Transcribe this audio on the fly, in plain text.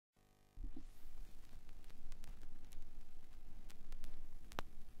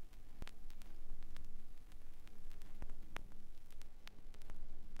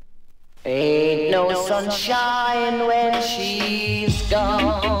sunshine when she's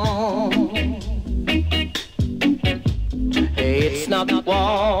gone. It's not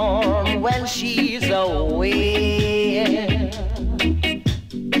warm when she's away.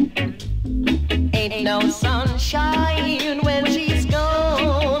 Ain't no sunshine when she's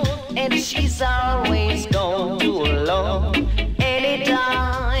gone, and she's always gone too alone.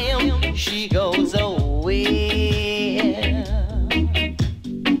 Anytime she goes away,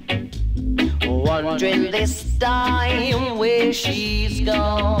 wondering this time where she's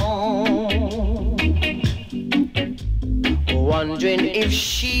gone, wondering if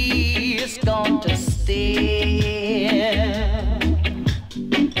she's going to stay.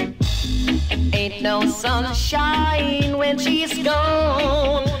 Ain't no sunshine when she's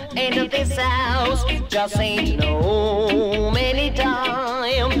gone, and this house just ain't no home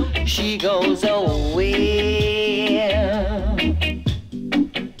anytime she goes away.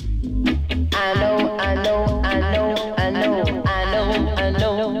 I know, I know, I know, I know, I know, I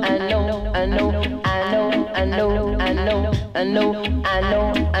know, I know, I know, I know, I know, I know, I know, I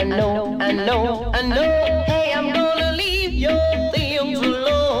know, I know, I know, I know. Hey, I'm gonna leave your things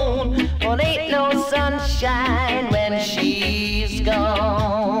alone, but ain't no sunshine when she's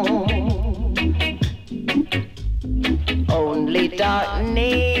gone. Only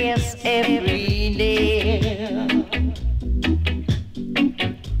darkness every day.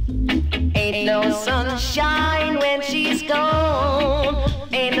 Ain't no sunshine when she's gone,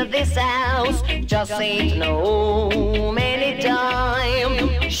 and this house just ain't no home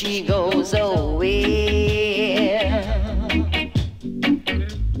anytime she goes away.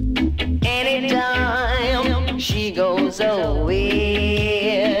 Anytime she goes away.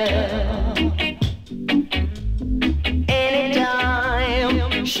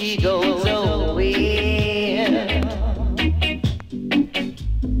 Anytime she goes away.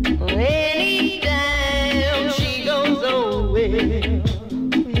 Anytime she goes away.